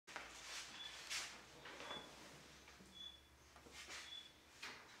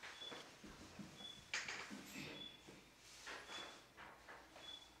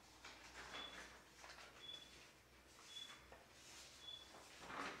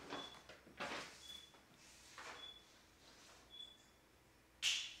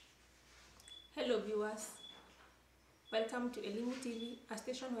Hello viewers, welcome to Elimu TV, a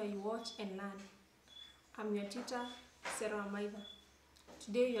station where you watch and learn. I'm your tutor, Sarah Maitha.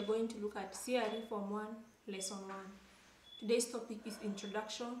 Today we are going to look at CRE Form 1, Lesson 1. Today's topic is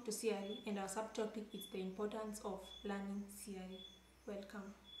Introduction to CRE and our subtopic is the importance of learning CRE.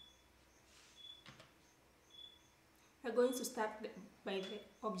 Welcome. We are going to start by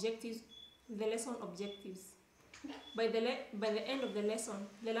the lesson objectives. By the end of the lesson,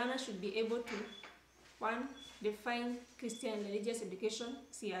 the learner should be able to 1. Define Christian religious education,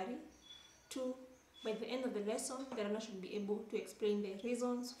 CRE. 2. By the end of the lesson, the learner should be able to explain the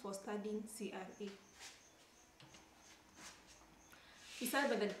reasons for studying CRE. We start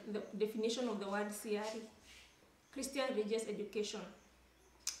by the definition of the word CRE. Christian religious education.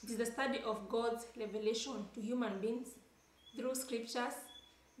 It is the study of God's revelation to human beings through scriptures,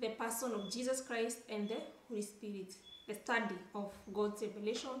 the person of Jesus Christ and the Holy Spirit. The study of God's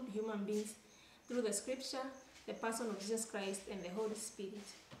revelation to human beings through the scripture, the person of Jesus Christ and the Holy Spirit.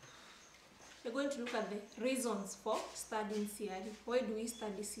 We're going to look at the reasons for studying CRE. Why do we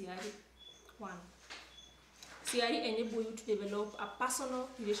study CRE? 1. CRE enables you to develop a personal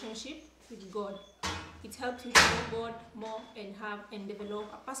relationship with God. It helps you to know God more and develop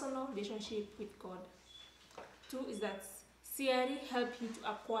a personal relationship with God. 2 is that CRE helps you to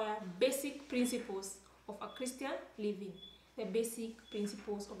acquire basic principles of a Christian living. The basic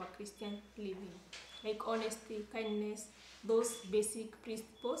principles of a Christian living, like honesty, kindness, those basic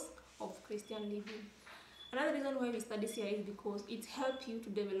principles of Christian living. Another reason why we study CRE is because it helps you to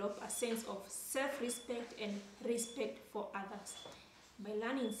develop a sense of self-respect and respect for others. By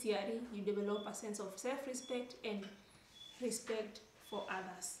learning CRE, you develop a sense of self-respect and respect for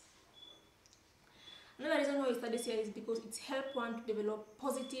others. Another reason why we study CRE is because it helps one to develop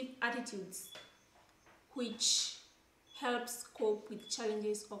positive attitudes, which helps cope with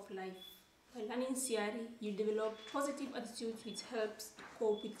challenges of life. By learning CRE, you develop positive attitudes which helps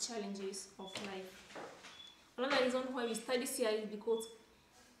cope with challenges of life. Another reason why we study CRE is because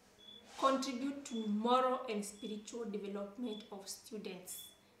contribute to moral and spiritual development of students.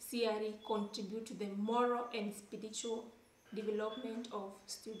 CRE contribute to the moral and spiritual development of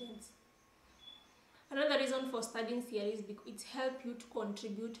students. Another reason for studying CRE is because it helps you to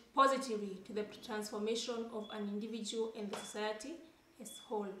contribute positively to the transformation of an individual and the society as a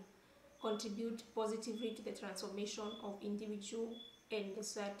whole. Contribute positively to the transformation of individual and the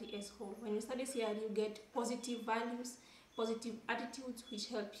society as a whole. When you study CRE, you get positive values, positive attitudes which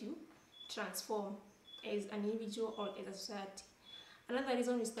help you transform as an individual or as a society. Another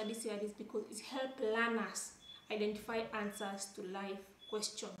reason we study CRE is because it helps learners identify answers to life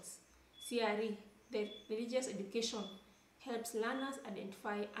questions. CRE, the religious education, helps learners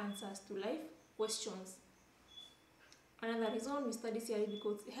identify answers to life questions. Another reason we study CRE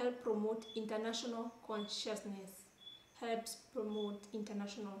because it helps promote international consciousness. Helps promote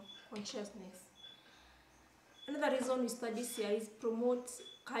international consciousness. Another reason we study CRE is promotes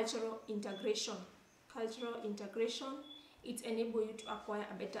cultural integration. Cultural integration, it enables you to acquire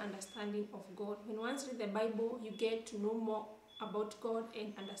a better understanding of God. When once you read the Bible, you get to know more about God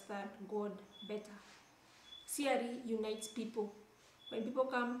and understand God better. CRE unites people. When people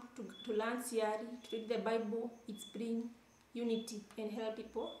come to learn CRE, to read the Bible, it brings unity and help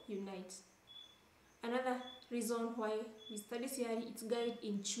people unite. Another reason why we study CRE, it's guide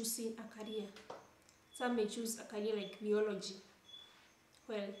in choosing a career. Some may choose a career like biology.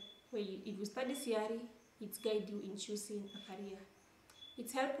 Well, if you study CRE, it guides you in choosing a career.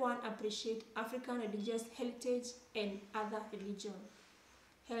 It helps one appreciate African religious heritage and other religions.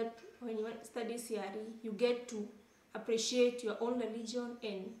 When you study CRE, you get to appreciate your own religion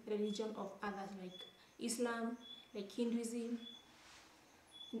and religion of others like Islam, like Hinduism.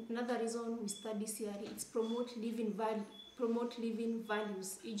 Another reason we study CRE is promote living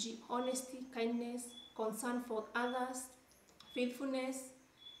values, e.g. honesty, kindness, concern for others, faithfulness.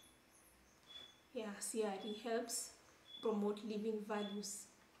 CRE helps promote living values.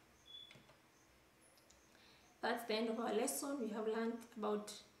 That's the end of our lesson. We have learned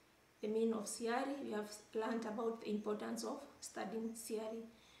about the meaning of CRE. We have learned about the importance of studying CRE.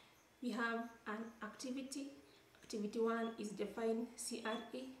 We have an activity. Activity 1 is define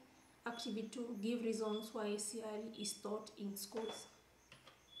CRE. Activity 2, give reasons why CRE is taught in schools.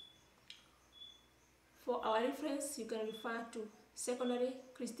 For our reference, you can refer to Secondary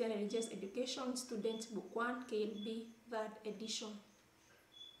Christian Religious Education Students Book 1, KLB, 3rd edition.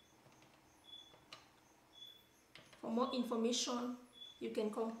 For more information, you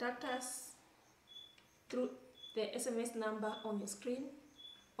can contact us through the SMS number on your screen.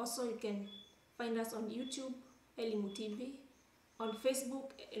 Also, you can find us on YouTube, Elimu TV, on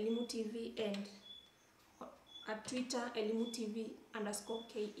Facebook, Elimu TV, and at Twitter,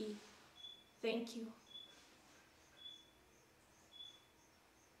 ElimuTV_KE. Thank you.